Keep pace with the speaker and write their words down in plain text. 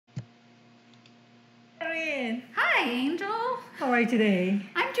Jane. Hi, Angel. How are you today?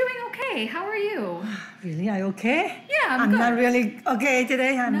 I'm doing okay. How are you? Really? Are you okay? Yeah, I'm I'm good. not really okay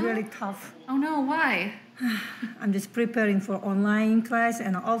today. I'm No? really tough. Oh no, why? I'm just preparing for online class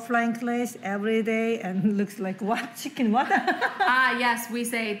and offline class every day, and looks like what? Chicken what? Yes, we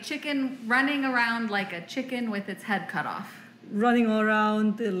say chicken running around like a chicken with its head cut off. Running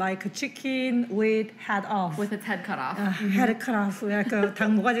around like a chicken with head off. With its head cut off. head cut off. 약간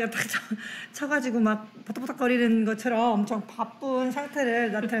닭 모가지가 탁 쳐가지고 막 버덕버덕거리는 것처럼 엄청 바쁜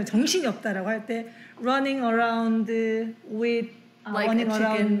상태를 나타내 정신이 없다라고 할 때 running around with Like running a chicken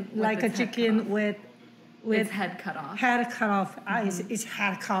around with like a its head chicken cut off. with Its head cut off. head cut off. It's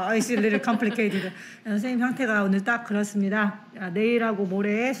head cut. It's a little complicated. 선생님 상태가 오늘 딱 그렇습니다. 내일하고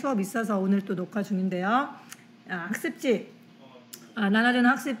모레 수업 있어서 오늘 또 녹화 중인데요. 학습지. 나눠주는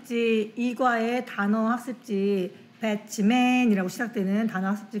학습지 2과의 단어 학습지 배치맨이라고 시작되는 단어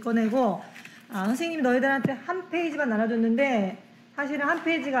학습지 꺼내고 선생님이 너희들한테 한 페이지만 나눠줬는데 사실은 한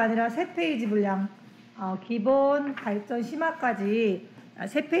페이지가 아니라 3페이지 분량 기본, 발전, 심화까지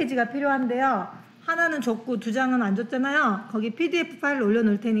 3페이지가 필요한데요. 하나는 줬고 2장은 안 줬잖아요. 거기 PDF 파일을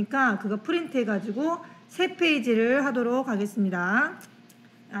올려놓을 테니까 그거 프린트 해가지고 3페이지를 하도록 하겠습니다.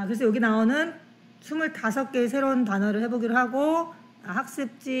 그래서 여기 나오는 25개의 새로운 단어를 해보기로 하고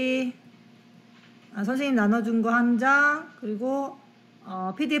학습지 선생님 나눠준 거 1장 그리고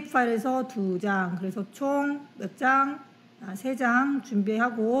PDF 파일에서 2장 그래서 총 몇 장? 3장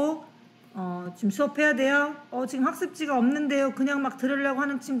준비하고 지금 수업해야 돼요. 지금 학습지가 없는데요. 그냥 막 들으려고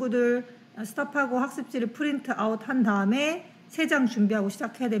하는 친구들 스톱하고 학습지를 프린트 아웃 한 다음에 3장 준비하고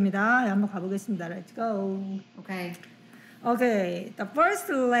시작해야 됩니다. 한번 가보겠습니다. Let's go. Okay. Okay. The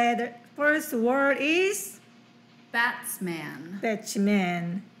first word is Batsman.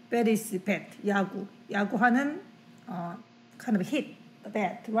 batsman. Bat is bat. 야구하는 kind of hit the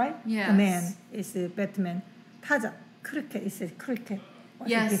bat, right? Yes. The man is batman. 타자. cricket is cricket.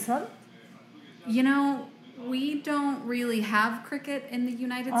 What's Yes. the difference? You know, we don't really have cricket in the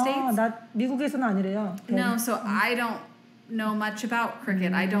United States. 미국에서는 아니래요. No, so I don't know much about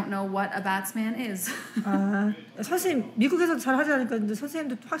cricket. I don't know what a batsman is. 선생님 미국에서 잘 하지 않으니까 근데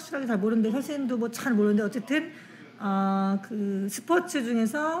선생님도 확실하게 잘 모르는데 선생님도 뭐 잘 모르는데 어쨌든 그 스포츠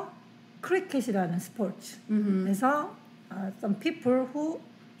중에서 크리켓이라는 스포츠에서 some people who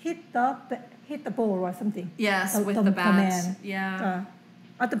hit the ball or something. Yes, with the bat. man. Yeah.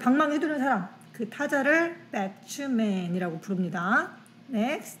 하여튼 방망이 두는 사람 그 타자를 batsman이라고 부릅니다.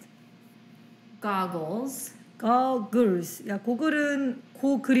 Next. Goggles. goggles. 고글은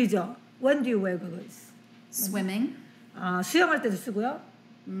고글이죠. When do you wear goggles? Swimming. 수영할 때도 쓰고요.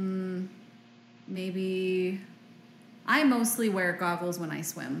 Maybe I mostly wear goggles when I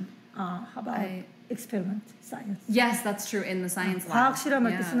swim. How about experiment, science? Yes, that's true in the science lab. 과학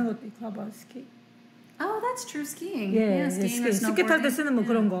실험할 때 Yeah. 쓰는 것도 있고, how about ski? Oh, that's true. Skiing. 예, skiing or 스키 탈 때 snowboarding. 쓰는 뭐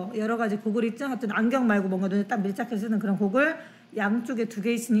그런 거 여러 가지 고글 있죠. 하여튼 안경 말고 뭔가 눈에 딱 밀착해서 쓰는 그런 고글 양쪽에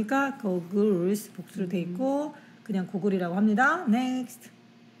 2개 있으니까 goggles 복수로 돼 있고 그냥 고글이라고 합니다. Next.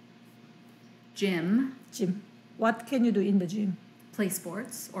 Gym. Gym. What can you do in the gym? Play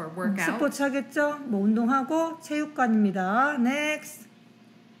sports or work out. 스포츠 하겠죠. 뭐 운동하고 체육관입니다. Next.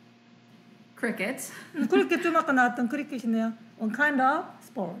 Cricket. 크리켓 좀 아까 나왔던 크리켓이네요. One kind of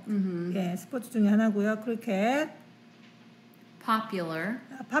sport. 예, 스포츠 중에 하나고요. 크리켓. Popular.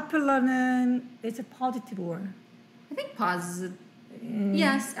 Popular는 it's a positive word. I think positive.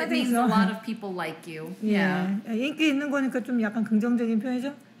 Yes, I it think means so. a lot of people like you. Yeah. 인기 있는 거니까 좀 약간 긍정적인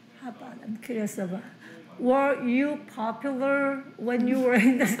표현이죠. How about I'm curious about. Were you popular when you were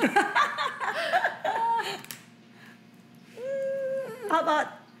in the school? How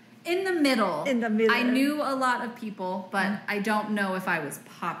about In the middle. In the middle. I knew a lot of people, but I don't know if I was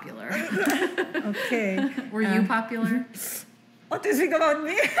popular. okay. Were you popular? What do you think about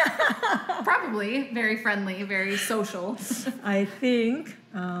me? Probably. Very friendly, very social. I think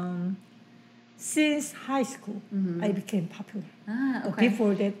since high school I became popular. Okay.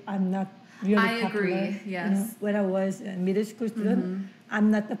 Before that I'm not really I popular. agree, yes. When I was a middle school student, I'm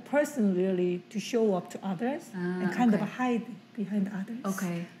not the person really to show up to others and kind of hide behind others.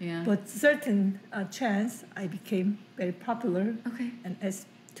 Okay, yeah. But certain chance I became very popular Okay. and as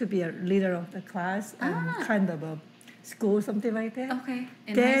to be a leader of the class and kind of a school, something like that. Okay,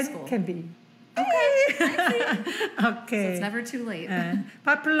 in then high school. can be. Okay, I see. Okay. So it's never too late.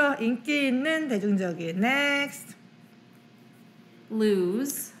 popular, 인기 있는, 대중적인. Next.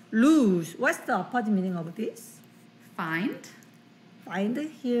 Lose. Lose. What's the opposite meaning of this? Find. Find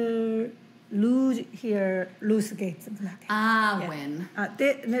here, lose here, lose again, something like that. Win.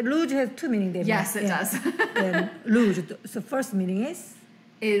 Lose has 2 meanings. Yes, it does. Then lose. So first meaning is?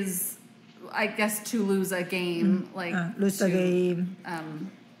 Is I guess to lose a game, like lose the game.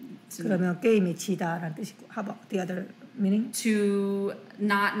 to, 그러면 게임이 지다라는 뜻이고. How about the other meaning? to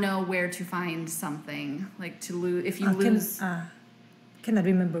not know where to find something, like to lose. If you lose, cannot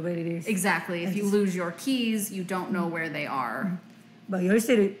remember where it is. exactly. If you lose your keys, you don't know where they are. 막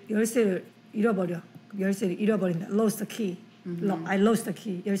열쇠를 잃어버려. 열쇠를 잃어버린다. Lost the key. I lost the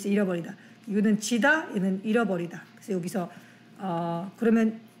key. 열쇠 잃어버리다. 이거는 지다, 얘는 잃어버리다. 그래서 여기서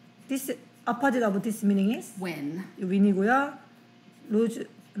그러면 this opposite of this meaning is Win. win이고요. lose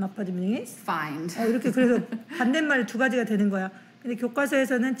an opposite meaning is Find. 이렇게 그래서 반대말이 두 가지가 되는 거야. 근데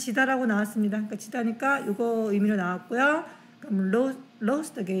교과서에서는 지다라고 나왔습니다. 그러니까 지다니까 이거 의미로 나왔고요. 그럼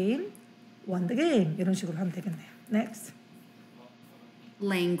lost the game, won the game 이런 식으로 하면 되겠네요. Next.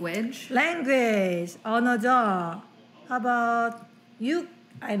 Language. Language, 언어죠. How about you?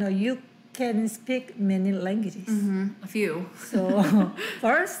 I know you can speak many languages. A few. So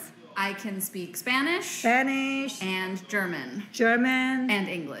first, I can speak Spanish, Spanish, and German, German, and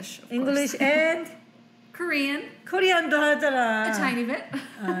English. Of English, course. and Korean. Korean도 하잖아. A tiny bit.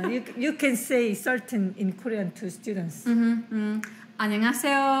 You can say certain in Korean to students.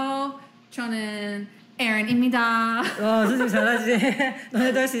 안녕하세요. 저는 Aaron입니다. 선생님 잘하지.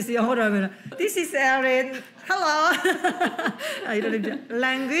 너네도 할 수 있어. 영어로 하면 This is Aaron. Hello. 이런 의미.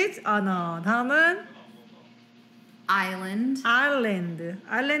 Language, 언어. 다음은 Island. Ireland.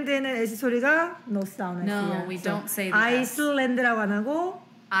 아일랜드에는 S 소리가 no sound. No, we don't say the S. 아이슬란드라고 안 하고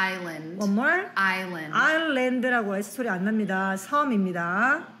Island. one more. Island. 아일랜드라고 S 소리 안 납니다.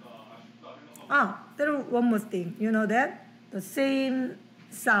 섬입니다. there is one more thing. You know that? The same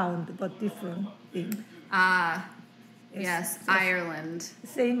sound but different thing. Yes, Ireland.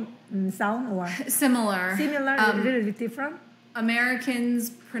 Same sound or Similar. similar, a little bit different? Americans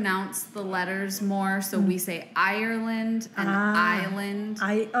pronounce the letters more, so we say Ireland and island.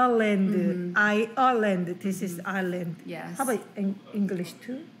 Ireland. Ireland. This is Ireland. Yes. How about English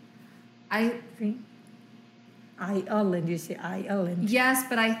too? I think Ireland. You say Ireland. Yes,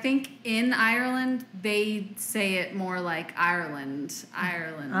 but I think in Ireland they say it more like Ireland.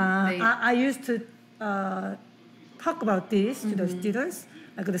 Ireland. I used to talk about this to the students,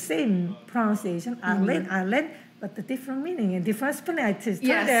 like the same pronunciation, Ireland, Ireland, but the different meaning and different spelling. I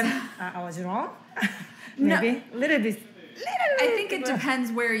tell them I was wrong. Maybe a little bit. I think it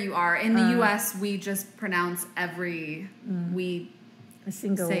depends where you are. In the U.S., we just pronounce every we a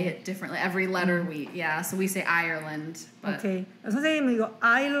single. say it differently. Every letter so we say Ireland. But Okay. 선생님은 이거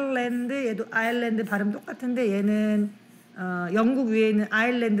아일랜드, 얘도 아일랜드 발음 똑같은데 얘는 영국 위에 있는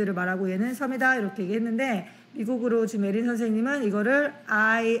아일랜드를 말하고 얘는 섬이다 이렇게 얘기했는데 미국으로 지금 에린 선생님은 이거를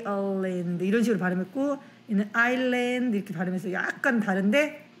아일랜드 이런 식으로 발음했고 얘는 아일랜드 이렇게 발음해서 약간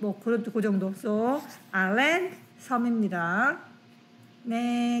다른데 뭐 그 정도. So 아일랜드 섬입니다.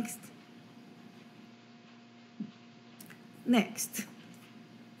 Next.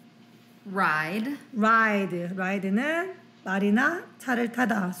 ride. Ride는 말이나 차를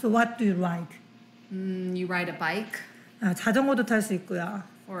타다. So what do you ride? You ride a bike 자전거도 탈 수 있고요.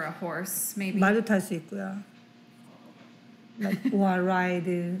 or a horse, maybe. 말도 탈 수 있고요. Like or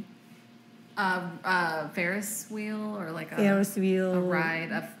ride. Ferris wheel or like Ferris wheel. a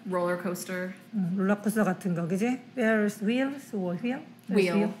ride, a roller coaster. 롤러코스터 같은 거, 그지? Ferris wheel, or wheel?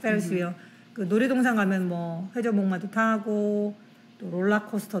 Wheel. Ferris wheel. 그 놀이동산 가면 뭐 회전목마도 타고 또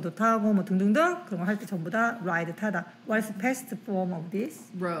롤러코스터도 타고 뭐 등등등 그런 거 할 때 전부 다 ride 타다. What is the past form of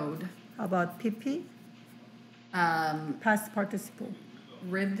this? Road. How about PP? Past participle.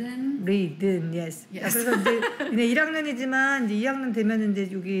 Ridden. Ridden, yes. Yes. 그래서 이제 1학년이지만 이제 2학년 되면 이제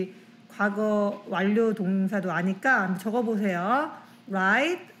여기 과거 완료 동사도 아니까 한번 적어보세요.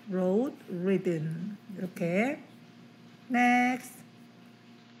 Ride, rode, ridden 이렇게. Next.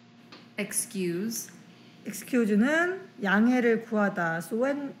 Excuse. Excuse는 양해를 구하다. So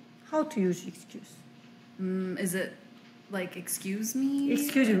how to use excuse? Is it like excuse me?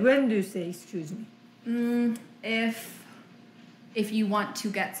 Excuse me. When do you say excuse me? If you want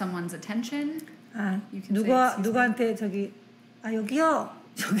to get someone's attention, you can 누구한테 저기 여기요.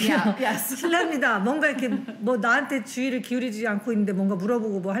 저기요. Yes. 실례합니다. 뭔가 이렇게 뭐 나한테 주의를 기울이지 않고 있는데 뭔가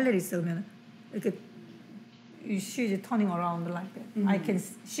물어보고 뭐 할 일 있어 그러면 이렇게 she's turning around like that. I can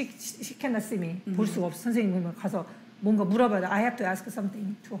she cannot see me. 볼 수가 없어. 선생님 가서 뭔가 물어봐야 돼. I have to ask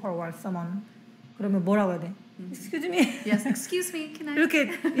something to her or someone. 그러면 뭐라고 해야 돼? Excuse me. Yes, excuse me. Can I?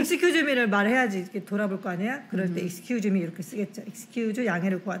 이렇게 excuse me를 말해야지 이렇게 돌아볼 거 아니야? 그럴 때 excuse me 이렇게 쓰겠죠. excuse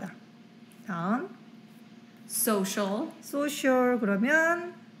양해를 구하다. 다음. social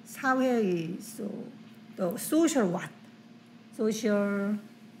그러면 사회의 또 social what? social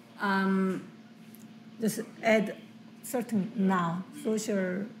just add certain noun.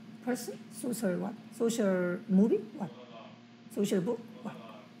 social person? Social what? Social movie? What? Social book? What?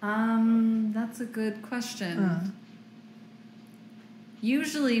 That's a good question.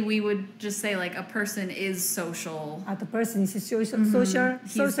 Usually we would just say like a person is social. The person is social. Social.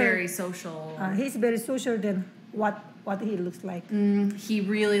 He's very social. He's very social. Then what he looks like? He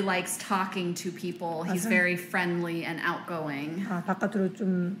really likes talking to people. He's very friendly and outgoing. 바깥으로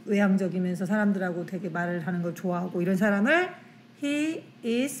좀 외향적이면서 사람들하고 되게 말을 하는 걸 좋아하고 이런 사람을 he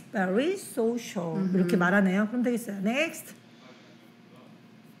is very social. 이렇게 말하네요. 그럼 되겠어요. Next.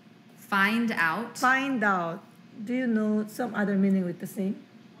 Find out. Find out. Do you know some other meaning with the same?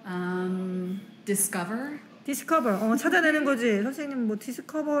 Discover. Discover. 찾아내는 거지. 선생님 뭐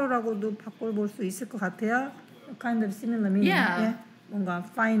discover라고도 바꿔볼 수 있을 것 같아요. Kind of similar meaning. Yeah. 뭔가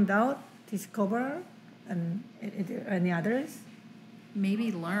find out, discover, and any others?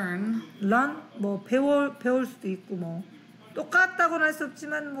 Maybe learn. Learn. 뭐 배울 수도 있고 뭐 똑같다고는 할 수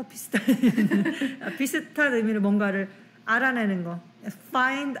없지만 뭐 비슷한 의미로 뭔가를 알아내는 거.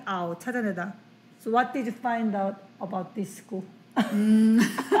 Find out. 찾아내다. So what did you find out about this school?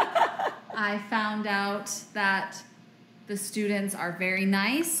 I found out that the students are very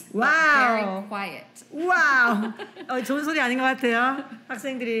nice, but very quiet. 와우. 좋은 소리 아닌 것 같아요.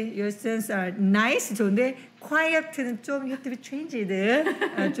 학생들이 your students are nice 좋은데 quiet는 좀 you have to be changed.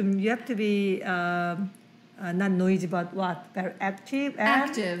 좀 you have to be not noisy but what? Very active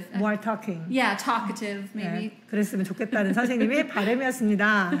and more talking. Yeah, talkative maybe. 네, 그랬으면 좋겠다는 선생님의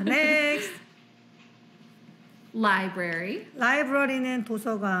바람이었습니다. Next. Library. Library는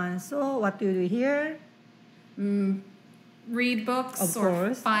도서관. So what do you do here? Read books of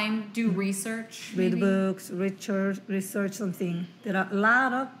or course. do research. Read maybe? books, research something. There are a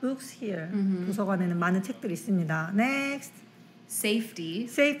lot of books here. 도서관에는 많은 책들이 있습니다. Next. Safety.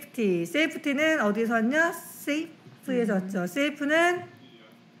 Safety는 어디서 왔냐? Safe에서 왔죠. Safe는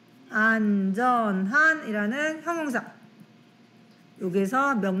안전한이라는 형용사.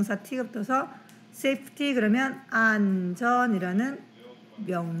 여기서 명사 T가 붙어서 safety 그러면 안전이라는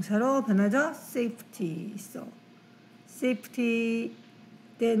명사로 변하죠. Safety. So safety.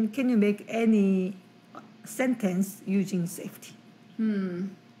 Then can you make any sentence using safety?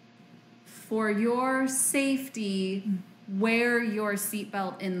 For your safety, wear your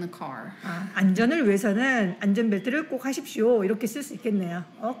seatbelt in the car. 안전을 위해서는 안전벨트를 꼭 하십시오. 이렇게 쓸 수 있겠네요.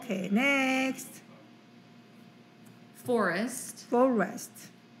 Okay, next. Forest.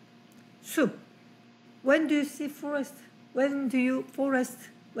 숲. When do you see forest? When do you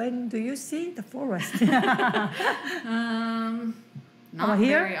see the forest? Not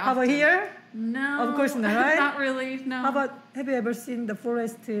very often. How about here? No. Of course not, right? Not really, no. How about, have you ever seen the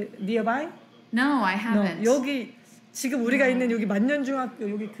forest nearby? No, I haven't. No. 여기 지금 우리가 있는 여기 만년중학교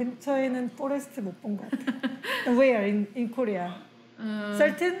여기 근처에는 forest 못 본 것 같아. Where in Korea?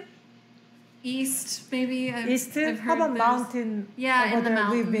 Certain? East, maybe. East? How about mountain? Yeah, in the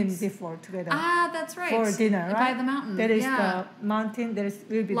mountains. We've been before together. That's right. For dinner, right? By the mountain. There is the mountain. There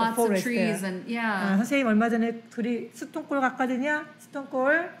will be lots the forest of trees there. and yeah. 선생님 얼마 전에 둘이 스톤골 갔거든요.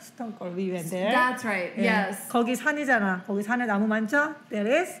 스톤골. We went there. That's right. Yes. 거기 산이잖아. 거기 산에 나무 많죠?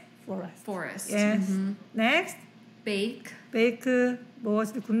 There is forest. Yes. Next. Bake.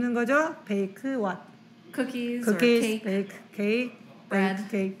 무엇을 굽는 거죠? Bake what? Cookies or cake. Bake cake. Bread.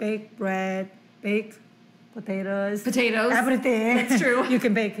 Bake bread. Bake potatoes. Everything. That's true. You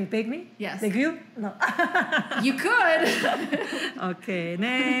can bake me? Yes. Bake you? No. You could. Okay,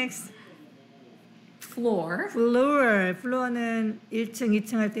 next. Floor는 1층,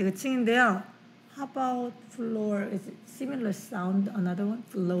 2층 할 때 그 층인데요. How about floor? Is it similar sound? Another one?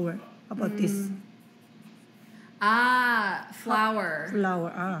 Floor. How about this? Flower.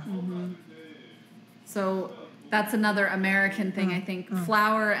 So that's another American thing, I think.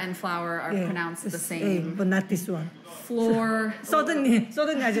 Flower and flower are pronounced the same. But not this one. Floor. Suddenly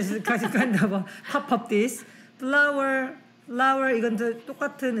I just 간다 봐. Pop this. Flower 이건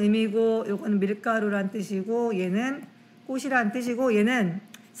똑같은 의미고 요거는 밀가루란 뜻이고 얘는 꽃이란 뜻이고 얘는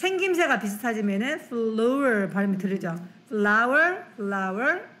생김새가 비슷하지만은 flower 발음이 들리죠.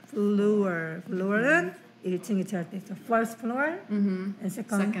 Floor는 1층, 2층 할 때 있어. First floor and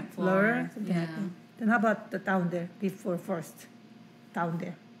second floor. Something like that. Then how about the down there? Before first. Down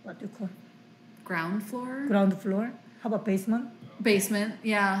there. What do you call? Ground floor? Ground floor. How about basement? Basement,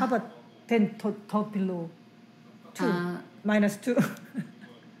 yeah. How about then top below? 2. -2.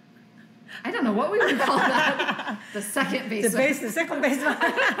 I don't know what we would call that. The second basement. The second basement.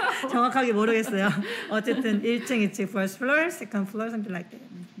 정확하게 모르겠어요. 어쨌든 1층, 2층, first floor, second floor, something like that.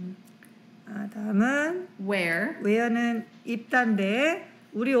 다음은 wear는 입다인데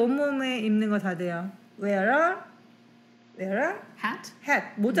우리 온몸에 입는 거 다 돼요. wear wear Hat. hat.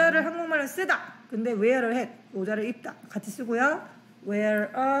 모자를 한국말로 쓰다. 근데 wear을 hat. 모자를 입다. 같이 쓰고요. wear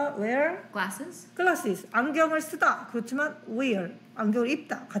Glasses. glasses. 안경을 쓰다. 그렇지만 wear. 안경을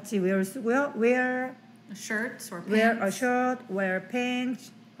입다. 같이 wear 쓰고요. wear Shirts or pants. wear a shirt, wear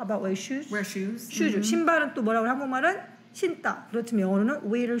pants. How about wear shoes? Wear shoes. shoes. 신발은 또 뭐라고 한국말은 신다. 그렇지만 영어로는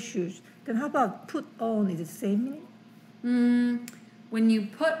wear shoes. Then how about put on? Is it the same meaning? When you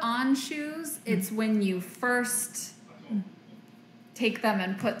put on shoes, it's when you first take them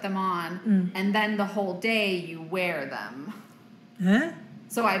and put them on, and then the whole day you wear them. 에?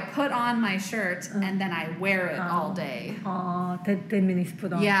 So I put on my shirt and then I wear it all day. That means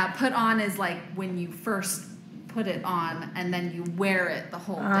put on. Yeah, put on is like when you first put it on and then you wear it the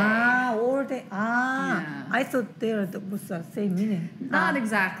whole day. all day. Yeah. I thought they was the same meaning. Not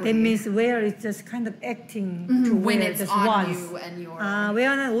exactly. That means wear is just kind of acting to when wear it's just on once. you and you're.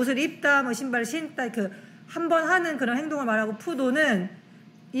 wear는 옷을 입다, 뭐 신발을 신다, 한 번 하는 그런 행동을 말하고 put on은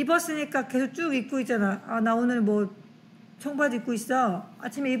입었으니까 계속 쭉 입고 있잖아. 나 오늘 뭐 청바지 입고 있어.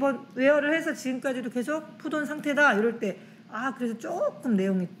 아침에 wear를 해서 지금까지도 계속 put on 상태다. 이럴 때 그래서 조금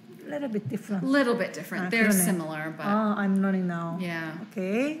내용이 little bit different. Little bit different. They're 그러네. similar, but I'm learning now. yeah.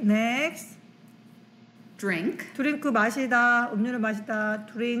 Okay, next. Drink. 드링크 마시다, 음료를 마시다,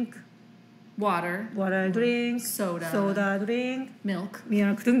 drink, Water. water drink, Soda. soda drink, Milk.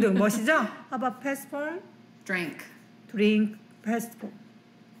 milk 등등 멋이죠? How about passport? Drink. drink, passport,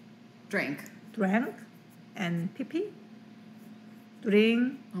 Drink. drank, and pee.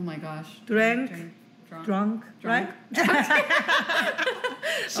 drink, Oh my gosh. Drank. Drunk. drunk, right?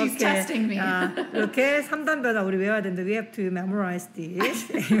 She's testing me. 이렇게 3단 변화 우리 외워야 되는데 we have to memorize this.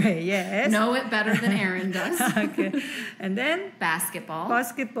 Anyway, yes. Know it better than Aaron does. Okay. And then Basketball.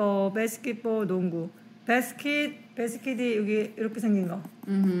 basketball, 농구. basket이 여기 이렇게 생긴 거.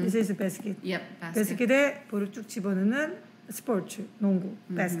 This is basket. Yep, basket. basket에 볼을 쭉 집어넣는 스포츠, 농구,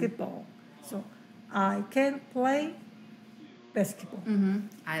 basketball. So I can play basketball.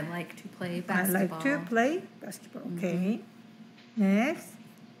 I like to play I basketball. like to play basketball. Okay. Next.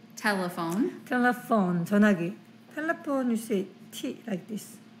 Telephone. telephone, 전화기. telephone, you say T like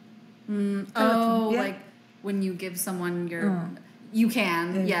this. Oh, yeah. like when you give someone your. You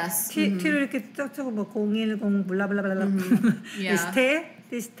can, yes. T를 이렇게 쩍쩍 뭐 010 블라블라블라. Yeah.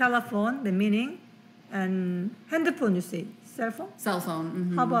 This telephone, the meaning, and handphone you say cell phone. Cell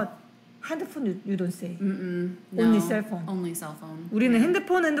phone. How about handphone you don't say. No, Only cell phone. Only cell phone. 우리는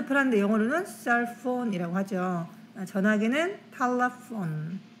핸드폰 하는데 영어로는 cell phone이라고 하죠. 전화기는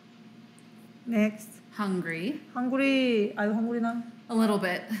telephone. Next. Hungry. hungry. Are you hungry now? A little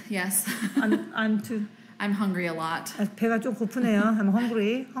bit, yes. I'm too. I'm hungry a lot. 배가 좀 고프네요. I'm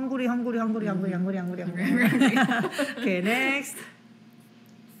hungry. hungry. Okay, next.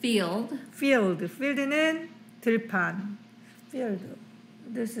 Field. field는 들판. field.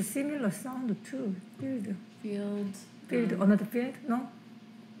 There's a similar sound too. field. Another field? No?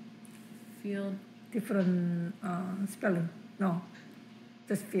 Field. Different spelling. No.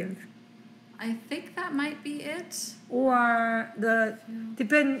 Just field. I think that might be it. Or the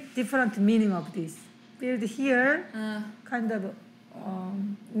different meaning of this. Field here, kind of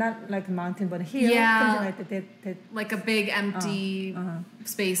not like a mountain, but here, Yeah. something like that. Like a big empty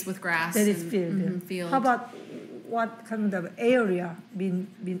space with grass. That is and- field. Field. How about what kind of area mean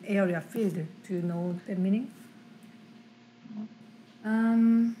area field? Do you know the meaning?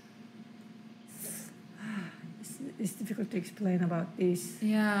 It's difficult to explain about this.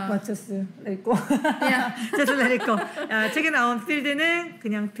 Yeah. But just let it go. Yeah. just let it go. 책에 나온 field는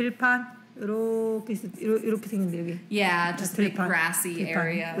그냥 들판 이렇게 생긴데 여기. Yeah, just big 들판, grassy 들판.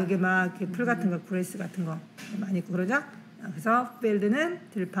 area. 여기 막 이렇게 풀 같은 거, 그레이스 같은 거 많이 있고 그러죠? 그래서 field는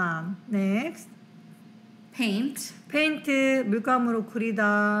들판. Next. Paint. 페인트 물감으로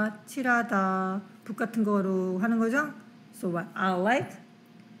그리다, 칠하다, 붓 같은 거로 하는 거죠? So what? I like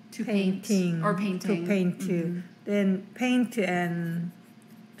To paint. painting. Or painting. To paint. Then paint and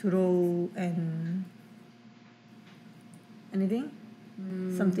draw and anything?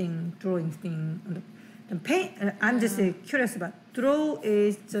 Something drawing thing. And paint. I'm just curious about. Draw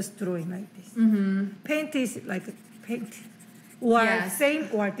is just drawing like this. Paint is like paint. Or Yes. same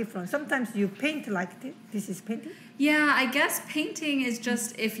or different. Sometimes you paint like this. This is painting. Yeah, I guess painting is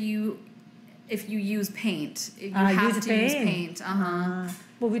just if you use paint. You Ah, have use to use paint. paint.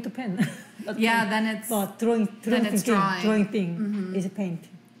 But with the pen. Yeah, then it's But drawing then it's thing, drawing. drawing thing is paint.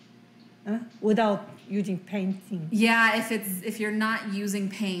 Without using painting. Yeah, if you're not using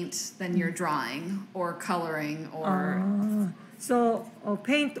paint, then you're drawing or coloring or. So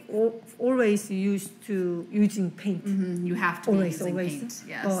paint always used to using paint. You have to Always, be using always. paint.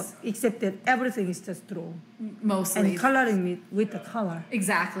 Yes. Except that everything is just draw. Mostly. And coloring with the color.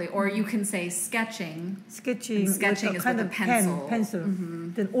 Exactly. Or you can say sketching. Sketching is kind with of a pencil. pencil.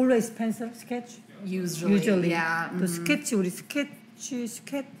 Then always pencil sketch. Usually. Yeah. 또 sketch 우리 sketch is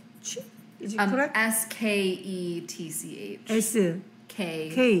it correct? SKETCH. S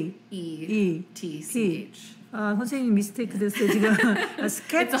KETCH. 선생님 미스테이크 됐어요 지금.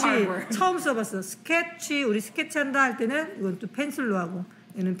 스케치 It's a hard word. 처음 써봤어. 스케치 우리 스케치한다 할 때는 이건 또 펜슬로 하고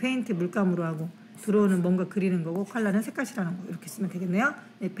얘는 페인트 물감으로 하고 들어오는 뭔가 그리는 거고 컬러는 색깔이라는 거 이렇게 쓰면 되겠네요.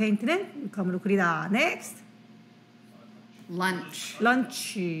 네, 페인트는 물감으로 그리다. Next. Lunch.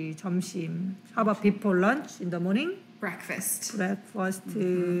 lunch 점심. How about before lunch in the morning? Breakfast. breakfast.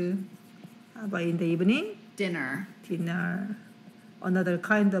 How about in the evening? Dinner. dinner. Another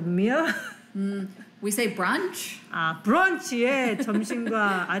kind of meal. We say brunch. 브런치에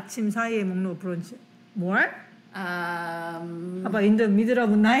점심과 아침 사이에 먹는 브런치. More? How about in the middle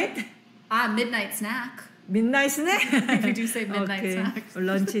of night? Midnight snack. midnight snack? We do say midnight snack.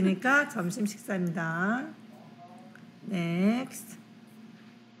 런치니까 점심 식사입니다. Next.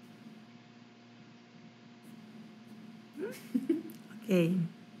 Again.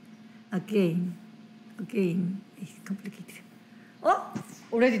 It's complicated.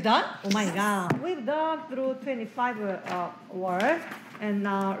 Already done? Oh my god. We've done through 25 words. And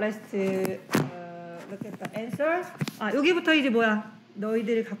now let's look at the answers. 여기부터 이제 뭐야?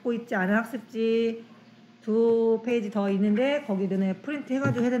 너희들이 갖고 있지 않은 학습지 2 페이지 더 있는데 거기 너네 프린트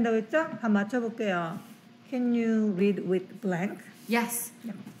해가지고 해야 된다고 했죠? 한번 맞춰볼게요. Can you read with blank? Yes.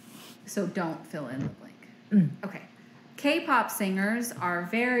 Yeah. So don't fill in the blank. Okay. K-pop singers are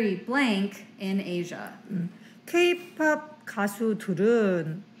very blank in Asia. K-pop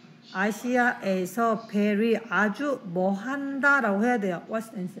가수들은 아시아에서 very 아주 뭐 한다라고 해야 돼요.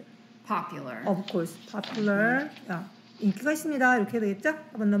 What's the answer? Popular. Of course, popular. 야, 인기가 있습니다. 이렇게 해야 되겠죠?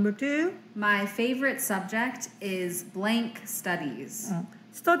 How about number 2? My favorite subject is blank studies.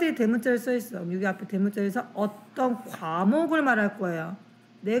 study 대문자를 써 있어. 여기 앞에 대문자에서 어떤 과목을 말할 거예요.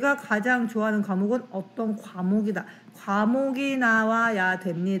 내가 가장 좋아하는 과목은 어떤 과목이다. 과목이 나와야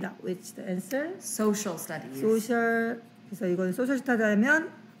됩니다. Which the answer? Social studies. Social. 그래서 이건 소셜 스터디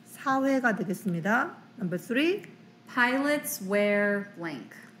하면 사회가 되겠습니다. Number 3. Pilots wear blank.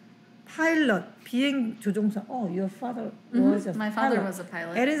 파일럿, 비행 조종사. Your father was a My father pilot. was a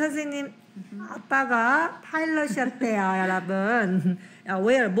pilot. 에린 선생님, 아빠가 파일럿이었대요, 여러분. 야,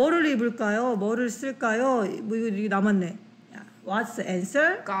 where? 뭐를 입을까요? 뭐를 쓸까요? 뭐 이거 남았네. What's the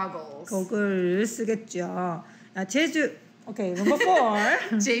answer? Goggles. 그걸 쓰겠죠. 야, 제주. Okay, number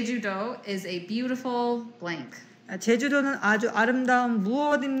 4. Jeju-do is a beautiful blank. 야, 제주도는 아주 아름다운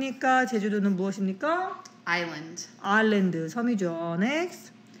무엇입니까? 제주도는 무엇입니까? Island. 아일랜드, 섬이죠.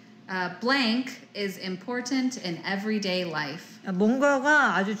 Next. Blank is important in everyday life. 야,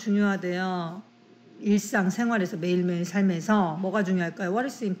 뭔가가 아주 중요하대요. 일상 생활에서 매일매일 삶에서 뭐가 중요할까요? What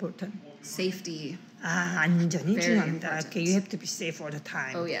is important? Safety. 안전이 Very 중요합니다. important. Okay, you have to be safe all the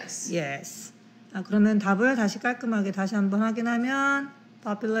time. Oh, yes. Yes. 그러면 답을 다시 깔끔하게 다시 한번 확인하면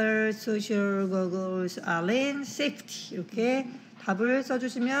popular, social, goggles, island, safety 이렇게 답을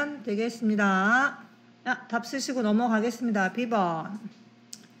써주시면 되겠습니다. 답 쓰시고 넘어가겠습니다. B번.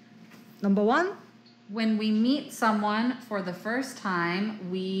 Number 1. When we meet someone for the first time,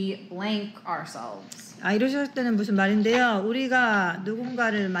 we blank ourselves. 이러셨을 때는 무슨 말인데요. 우리가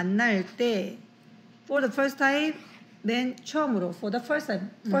누군가를 만날 때 for the first time 맨 처음으로 for the first time.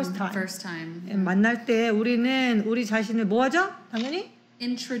 First time. 만날 때 우리는 우리 자신을 뭐 하죠? 당연히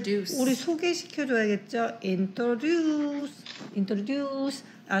Introduce. 우리 소개시켜줘야겠죠. Introduce.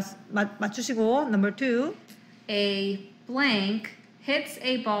 맞추시고 number 2. A blank hits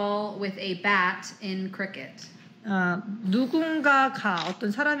a ball with a bat in cricket. 누군가가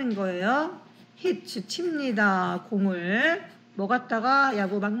어떤 사람인 거예요. hit 칩니다. 공을 뭐 갖다가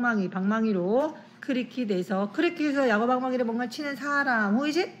야구 방망이로 크리켓에서 야구 방망이를 뭔가 치는 사람. Who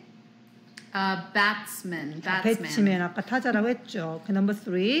is it? Batsman. 배트맨 아까 타자라고 했죠. 그 number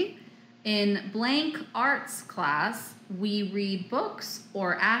 3. In blank arts class, we read books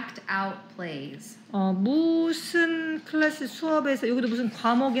or act out plays. 무슨 클래스 수업에서 여기도 무슨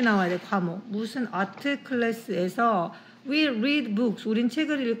과목이 나와야 돼. 과목. 무슨 아트 클래스에서 we read books. 우린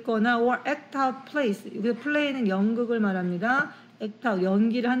책을 읽거나 or act out plays. 여기 play는 연극을 말합니다. act out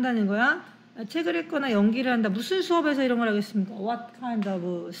연기를 한다는 거야. 책을 읽거나 연기를 한다. 무슨 수업에서 이런 걸 하겠습니까? What kind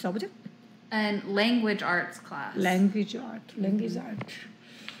of subject? And language arts class. Language art.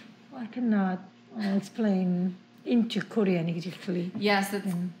 I cannot explain into Korean exactly. Yes,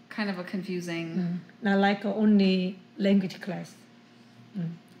 it's kind of a confusing. Not like only language class.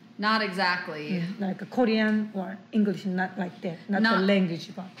 Not exactly. Like a Korean or English, not like that. Not the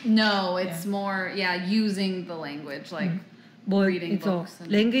language part. No, it's more using the language like reading books.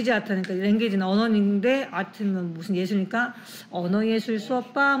 랭귀지 아트니까 랭귀지는 언어인데 아트는 무슨 예술이니까 언어 예술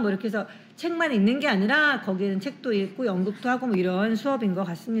수업반 뭐 이렇게 해서 책만 읽는 게 아니라 거기에는 책도 읽고 연극도 하고 뭐 이런 수업인 것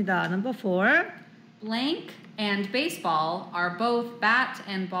같습니다. Number 4. Blank and baseball are both bat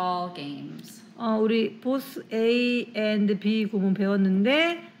and ball games. 우리 both A and B 구문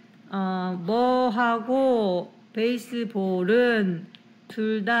배웠는데 뭐하고 베이스볼은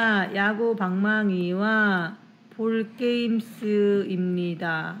둘 다 야구 방망이와 볼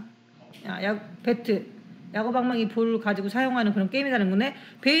게임스입니다. 배트, 야구 방망이 볼 가지고 사용하는 그런 게임이라는 거네.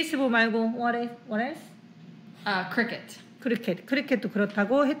 베이스볼 말고 what else? Cricket. 크리켓도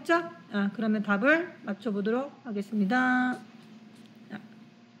그렇다고 했죠? 그러면 답을 맞춰보도록 하겠습니다.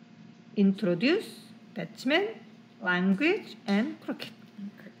 Introduce, batsman, language, and cricket.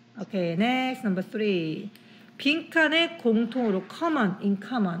 Okay, next number 3. 빈칸에 공통으로 common, in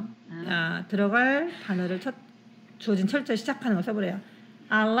common. 들어갈 단어를 주어진 철자에 시작하는 거 써보래요.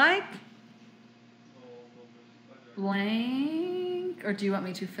 I like blank, or do you want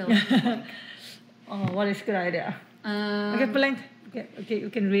me to fill in the blank? What is good idea? Okay, blank. Okay,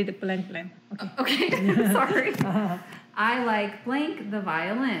 you can read blank. Okay. Sorry. I like blank the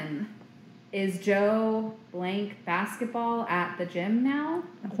violin. Is Joe blank basketball at the gym now?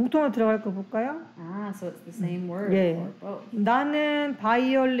 공통으로 들어갈 거 볼까요? So it's the same word for both. 나는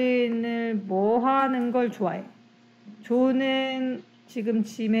바이올린을 뭐 하는 걸 좋아해. 조는 지금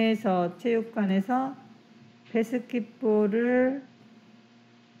짐에서 체육관에서 바스켓볼을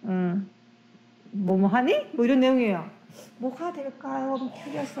뭐 하니? 뭐 이런 내용이에요. 뭐가 될까요? I'm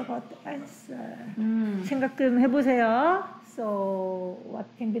curious about the answer. 생각 좀 해보세요. So what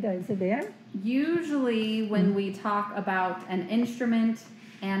can be the answer there? Usually when we talk about an instrument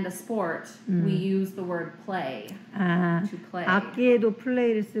and a sport, we use the word play. To play. 악기에도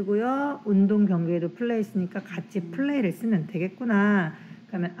플레이를 쓰고요. 운동 경기에도 플레이 쓰니까 같이 플레이를 쓰면 되겠구나.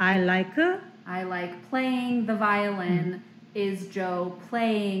 그러면 I like playing the violin. Is Joe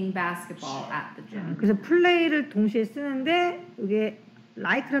playing basketball at the gym? 그래서 플레이를 동시에 쓰는데 이게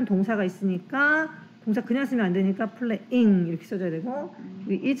like라는 동사가 있으니까 동사 그냥 쓰면 안 되니까 playing 이렇게 써줘야 되고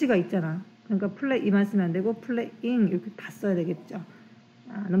여기 is가 있잖아. 그러니까 play이만 쓰면 안 되고 playing 이렇게 다 써야 되겠죠.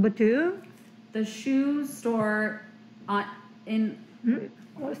 Number 2. The shoe store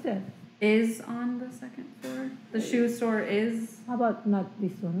What's that? is on the second floor. The shoe store is. How about not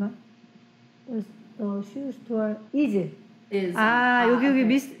this one? The shoe store is. 여기 okay.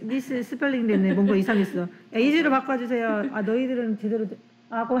 미스 스펠링 됐네. 뭔가 이상했어. is로 바꿔주세요. 너희들은 제대로.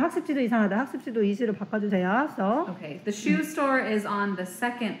 거기 학습지도 이상하다. 학습지도 is로 바꿔주세요. So. Okay. The shoe store is on the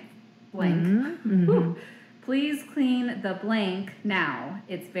second blank. Please clean the blank now.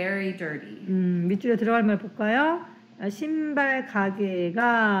 It's very dirty. 밑줄에 들어갈 말 볼까요? 신발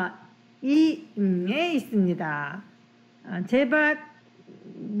가게가 이에 있습니다. 제발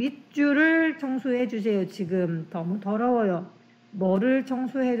밑줄을 청소해 주세요. 지금 너무 더러워요. 뭐를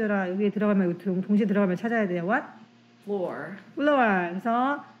청소해 줘라. 여기에 들어가면 동시에 들어가면 찾아야 돼요. What? Floor.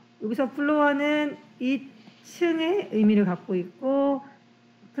 그래서 여기서 floor는 2층의 의미를 갖고 있고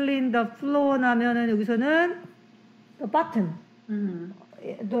clean the floor 나면은 여기서는 the bottom.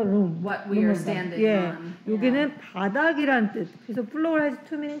 The room. What we are standing on. 여기는 바닥이란 뜻. 그래서 floor has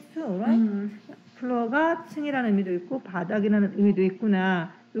two meanings too, right? 플로어가 층이라는 의미도 있고 바닥이라는 의미도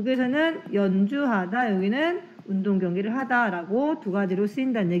있구나. 여기서는 연주하다, 여기는 운동 경기를 하다라고 두 가지로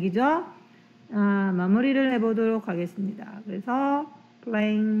쓰인다는 얘기죠. 마무리를 해보도록 하겠습니다. 그래서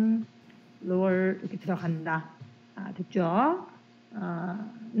playing, lower 이렇게 들어간다. 됐죠?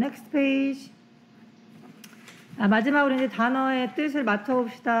 Next page. 마지막으로 이제 단어의 뜻을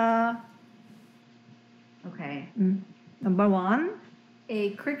맞춰봅시다. Okay. Number 1.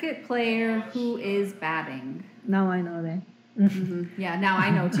 A cricket player who is batting. Now I know that. Yeah, now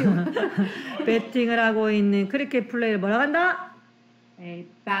I know too. 배팅을 하고 있는 크리켓 플레이를 뭐라고 한다? A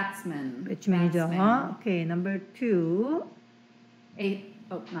batsman. 배트맨이죠. Okay, number 2.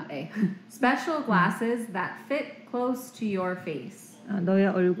 Not A. Special glasses that fit close to your face. 너의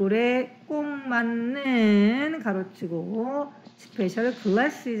얼굴에 꼭 맞는 가로치고 스페셜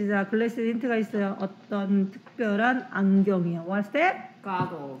글래시즈다. 글래시즈 힌트가 있어요. 어떤 특별한 안경이요. What's that?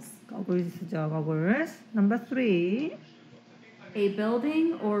 Goggles. Goggles죠. Goggles. Number 3. A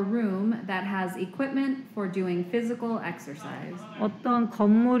building or room that has equipment for doing physical exercise. 어떤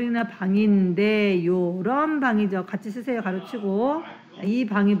건물이나 방인데 요런 방이죠. 같이 쓰세요. 가로치고 이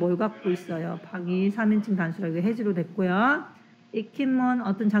방이 뭘 갖고 있어요? 방이 3인칭 단수라 이게 해지로 됐고요. equipment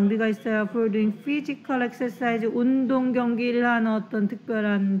어떤 장비가 있어요. for doing physical exercise 운동 경기를 하는 어떤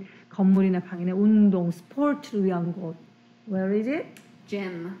특별한 건물이나 방이나 운동 스포츠를 위한 곳. Where is it?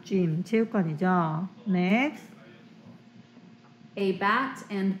 Gym. 체육관이죠. Next. A bat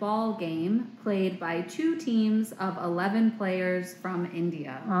and ball game played by two teams of 11 players from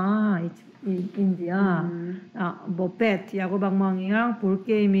India. 인디아. 뭐 배트 야구 방망이랑 볼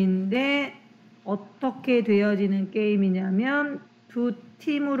게임인데 어떻게 되어지는 게임이냐면 두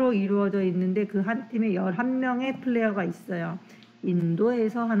팀으로 이루어져 있는데 그 한 팀에 11명의 플레이어가 있어요.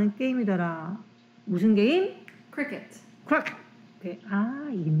 인도에서 하는 게임이더라. 무슨 게임? Cricket.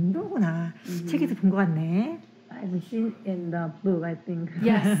 인도구나. 책에서 본 것 같네. I've seen in the book, I think.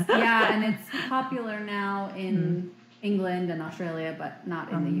 Yes, yeah, and it's popular now in England and Australia, but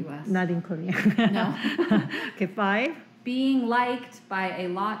not in the US. Not in Korea. No. Okay, 5. Being liked by a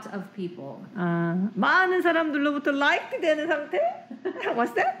lot of people. 많은 사람들로부터 liked 되는 상태?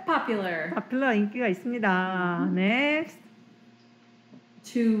 What's that? Popular. Popular 인기가 있습니다. Next.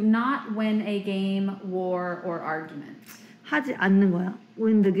 To not win a game, war, or argument. 하지 않는 거야.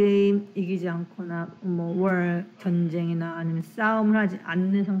 Win the game 이기지 않거나 뭐 war 전쟁이나 아니면 싸움을 하지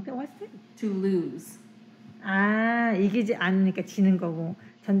않는 상태. What's that? To lose. 이기지 않으니까 지는 거고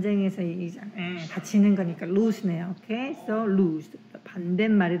전쟁에서 다 지는 거니까 lose네요. Okay, so lose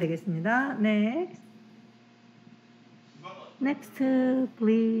반대말이 되겠습니다. Next,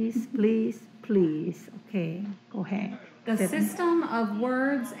 please. Okay, go ahead. The system of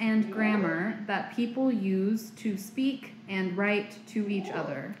words and grammar that people use to speak and write to each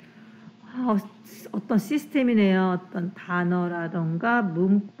other. 어떤 시스템이네요. 어떤 단어라던가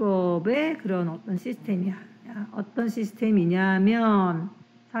문법의 그런 어떤 시스템이야. 어떤 시스템이냐면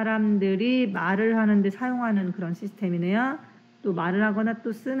사람들이 말을 하는데 사용하는 그런 시스템이네요. 또 말을 하거나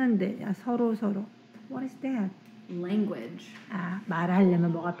또 쓰는데 서로. What is that? Language.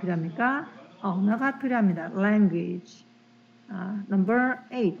 말하려면 뭐가 필요합니까? 언어가 필요합니다. Language. Number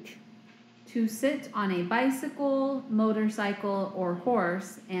 8. To sit on a bicycle, motorcycle, or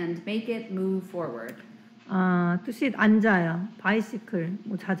horse and make it move forward. to sit 앉아요. bicycle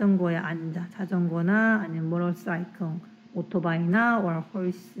뭐 자전거에 앉아. 자전거나 아니면 motorcycle 오토바이나 or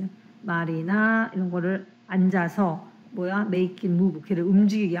horse 말이나 이런 거를 앉아서 make it move 걔를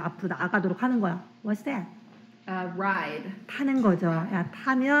움직이게 앞으로 나아가도록 하는 거야. What's that? Ride. 타는 거죠.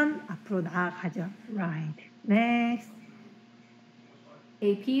 타면 앞으로 나아가죠. Ride. Next.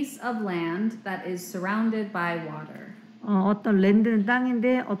 A piece of land that is surrounded by water. 어떤 랜드는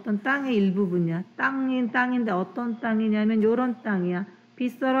땅인데 어떤 땅의 일부분이야. 땅인데 어떤 땅이냐면 요런 땅이야. be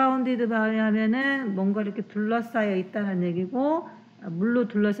surrounded by 하면은 뭔가 이렇게 둘러싸여 있다는 얘기고 물로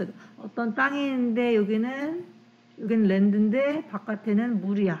둘러싸여 어떤 땅인데 여기는 랜드인데 바깥에는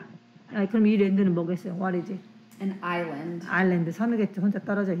물이야. 그럼 이 랜드는 뭐겠어요? What is it? An island. 아일랜드 섬이겠죠. 혼자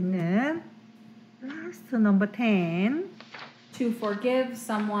떨어져 있는. Last number 10. To forgive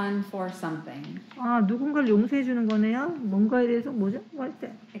someone for something. 누군가를 용서해 주는 거네요. 뭔가에 대해서 뭐죠? What's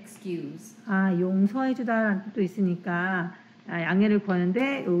that? Excuse. 용서해 주다라는 뜻도 있으니까 양해를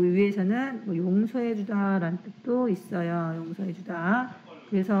구하는데 여기 위에서는 뭐 용서해 주다라는 뜻도 있어요. 용서해 주다.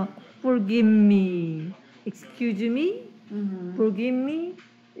 그래서 forgive me, excuse me, forgive me,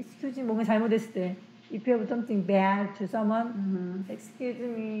 excuse me 뭔가 잘못했을 때 if you have something bad to someone, excuse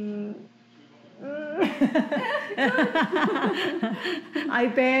me. I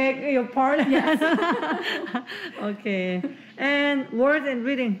beg your pardon. Yes. Okay. And words and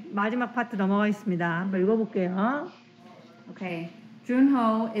reading 마지막 파트 넘어가겠습니다. 한번 읽어볼게요. Okay.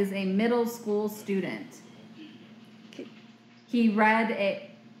 Junho is a middle school student. He read a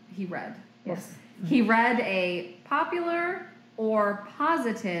popular or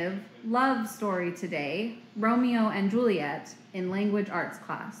positive love story today, Romeo and Juliet, in language arts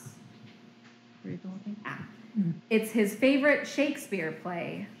class. It's his favorite Shakespeare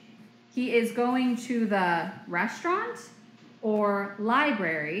play. He is going to the restaurant or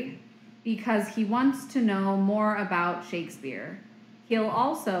library because he wants to know more about Shakespeare. He'll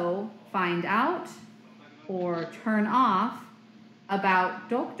also find out or turn off about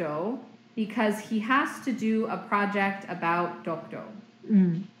Dokdo because he has to do a project about Dokdo.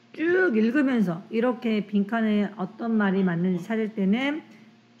 쭉 읽으면서 이렇게 빈칸에 어떤 말이 맞는지 찾을 때는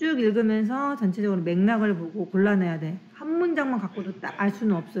쭉 읽으면서 전체적으로 맥락을 보고 골라내야 돼. 한 문장만 갖고도 딱 알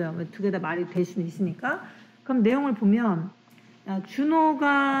수는 없어요. 두 개 다 말이 될 수는 있으니까. 그럼 내용을 보면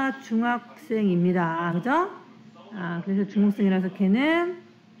준호가 중학생입니다. 그죠? 그래서 중학생이라서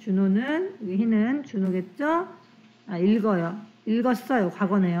준호는 희는 준호겠죠? 읽어요. 읽었어요.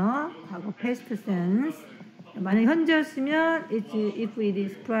 과거네요. 과거 past tense. 만약 현재였으면 if it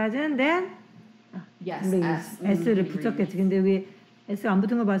is present, then Yes, 우리 S. s를 붙였겠지. 근데 왜 s 안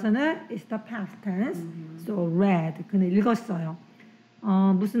붙은 거 봐서는 it's the past tense. So read. 그는 읽었어요.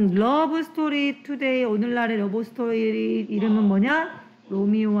 무슨 러브 스토리 투데이 오늘날의 러브 스토리 이름은 뭐냐?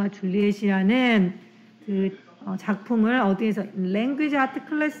 로미오와 줄리엣이라는 그 작품을 어디에서 랭귀지 아트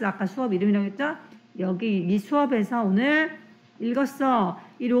클래스 아까 수업 이름이라고 했죠? 여기 이 수업에서 오늘 읽었어.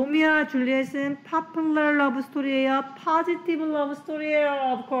 이 로미오와 줄리엣은 popular love story예요. positive love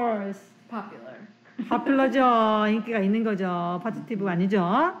story예요. Of course. Popular. popular죠. 인기가 있는 거죠. positive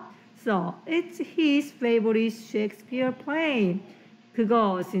아니죠. So it's his favorite Shakespeare play.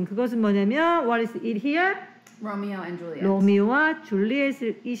 그것은 뭐냐면 what is it here? Romeo and Juliet. 로미오와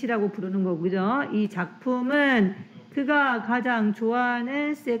줄리엣이라고 부르는 거고요. 이 작품은 그가 가장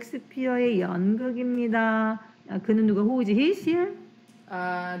좋아하는 셰익스피어의 연극입니다. 그는 누가 who is he here?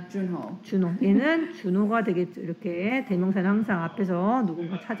 Junho. 준호. 얘는 준호가 되겠죠. 이렇게 대명사는 항상 앞에서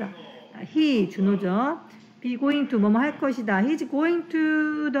누군가 찾아. he 준호죠. be going to 뭐뭐 할 것이다. he's going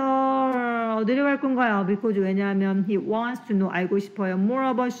to the 어디로 갈 건가요? because 왜냐하면 he wants to know 알고 싶어요. more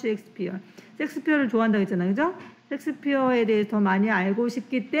about Shakespeare. 셰익스피어를 좋아한다고 했잖아요. 그죠? 셰익스피어에 대해서 더 많이 알고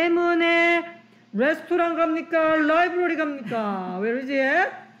싶기 때문에 레스토랑 갑니까? 라이브러리 갑니까? Where is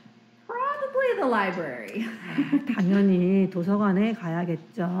it? Probably the library. 당연히 도서관에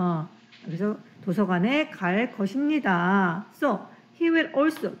가야겠죠. 그래서 도서관에 갈 것입니다. So, he will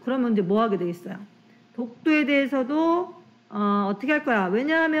also. 그러면 이제 뭐 하게 되겠어요? 독도에 대해서도 어떻게 할 거야?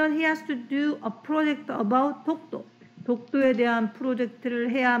 왜냐하면 he has to do a project about 독도. 독도에 대한 프로젝트를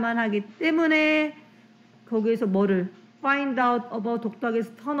해야만 하기 때문에 거기에서 뭐를 find out about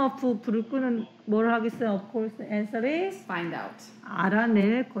독도에서 turn off 불을 끄는 뭐를 하겠어요? Of course, the answer is Find out.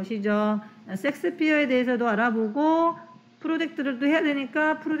 알아낼 것이죠. 셰익스피어에 대해서도 알아보고 프로젝트를 또 해야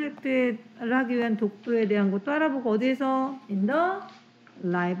되니까 프로젝트를 하기 위한 독도에 대한 것도 알아보고 어디에서? In the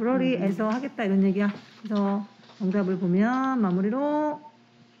library에서 하겠다 이런 얘기야. 그래서 정답을 보면 마무리로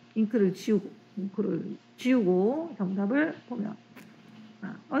잉크를 지우고 정답을 보면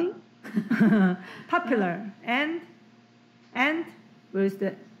어이? popular and where's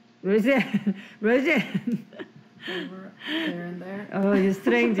it? Over there and there. 이거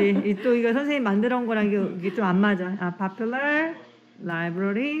strange. 또 이거 선생님 만들어 온 거랑 이게 좀 안 맞아. popular,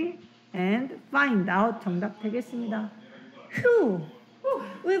 library, and find out 정답 되겠습니다. Phew!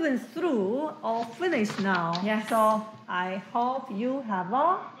 We've been through or finished now. Yes. So I hope you have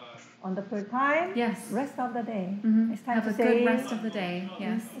a wonderful time. Yes. Rest of the day. Mhm. It's time Have to a say good rest of the day.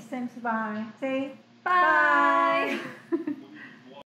 Yes. Bye. Say Bye.